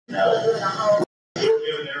He'll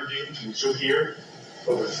give an interview, which you'll hear,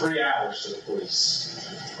 over 3 hours to the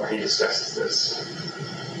police, where he discusses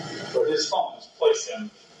this. But his phone has placed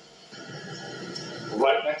him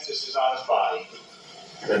right next to Susanna's body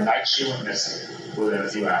the night she went missing, within a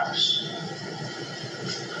few hours.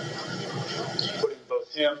 Putting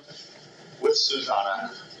both him with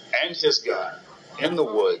Susanna and his gun in the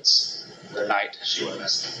woods the night she went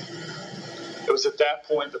missing. It was at that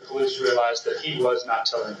point the police realized that he was not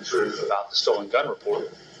telling the truth about the stolen gun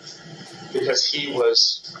report, because he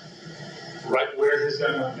was right where his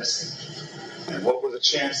gun went missing. And what were the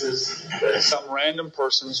chances that some random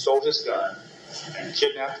person stole his gun and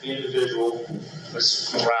kidnapped the individual,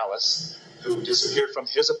 Miss Morales, who disappeared from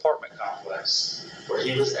his apartment complex where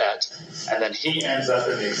he was at, and then he ends up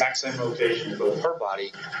in the exact same location with both her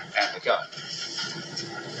body and the gun.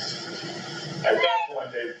 At that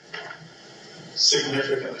point, they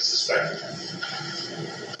significantly suspected him.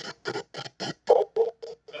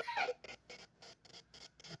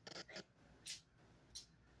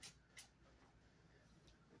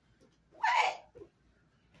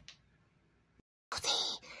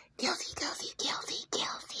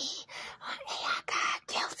 Guilty. Oh my God,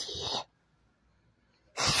 guilty.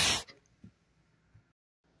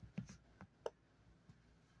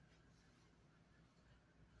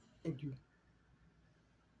 Thank you.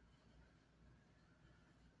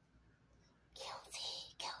 Guilty.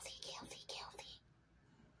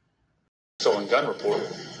 Stolen gun report,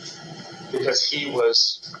 because he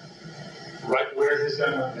was right where his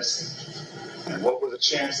gun went missing. And what were the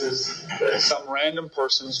chances that some random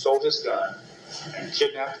person stole his gun and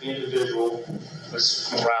kidnapped the individual,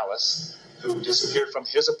 Miss Morales, who disappeared from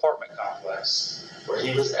his apartment complex where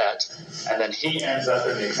he was at, and then he ends up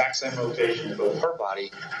in the exact same location with both her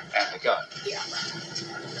body and the gun. Yeah.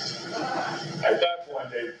 At that point,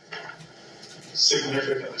 they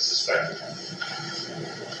significantly suspected him.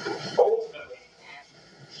 Ultimately,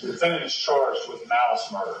 the defendant is charged with malice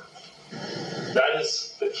murder. That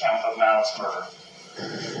is the count of malice murder.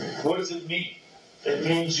 What does it mean? It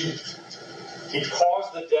means he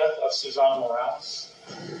caused the death of Susanna Morales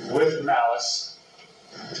with malice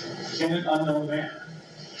in an unknown manner.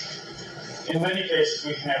 In many cases,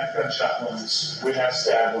 we have gunshot wounds, we have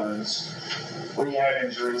stab wounds, we have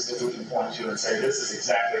injuries that we can point to and say, this is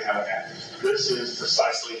exactly how it happened. This is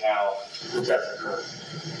precisely how the death occurred.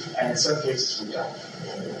 And in some cases, we don't.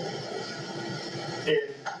 In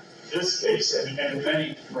this case, and in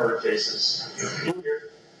many murder cases,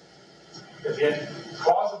 again,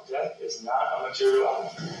 cause of death is not a material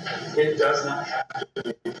item. It does not have to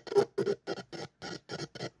be.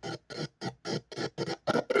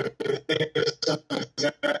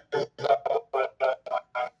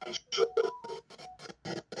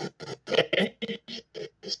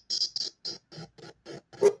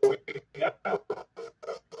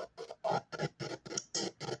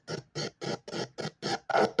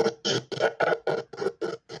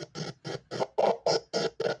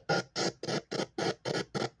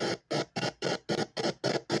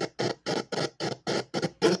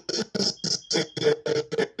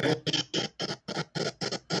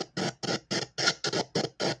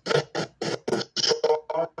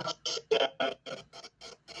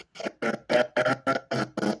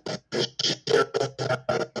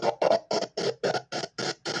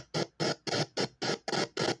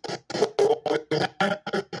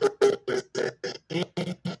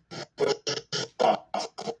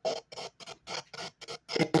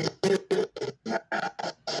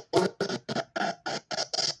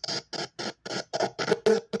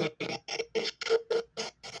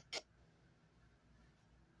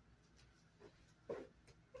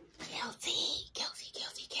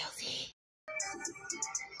 Guilty.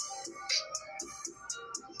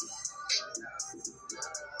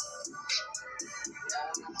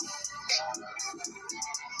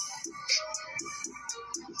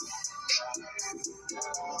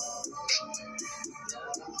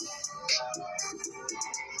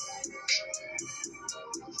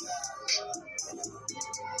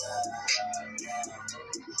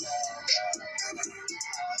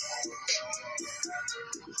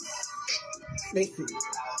 Listen.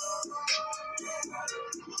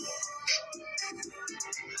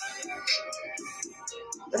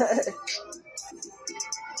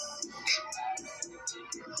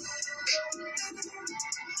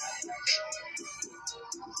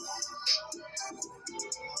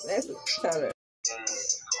 That's kind of.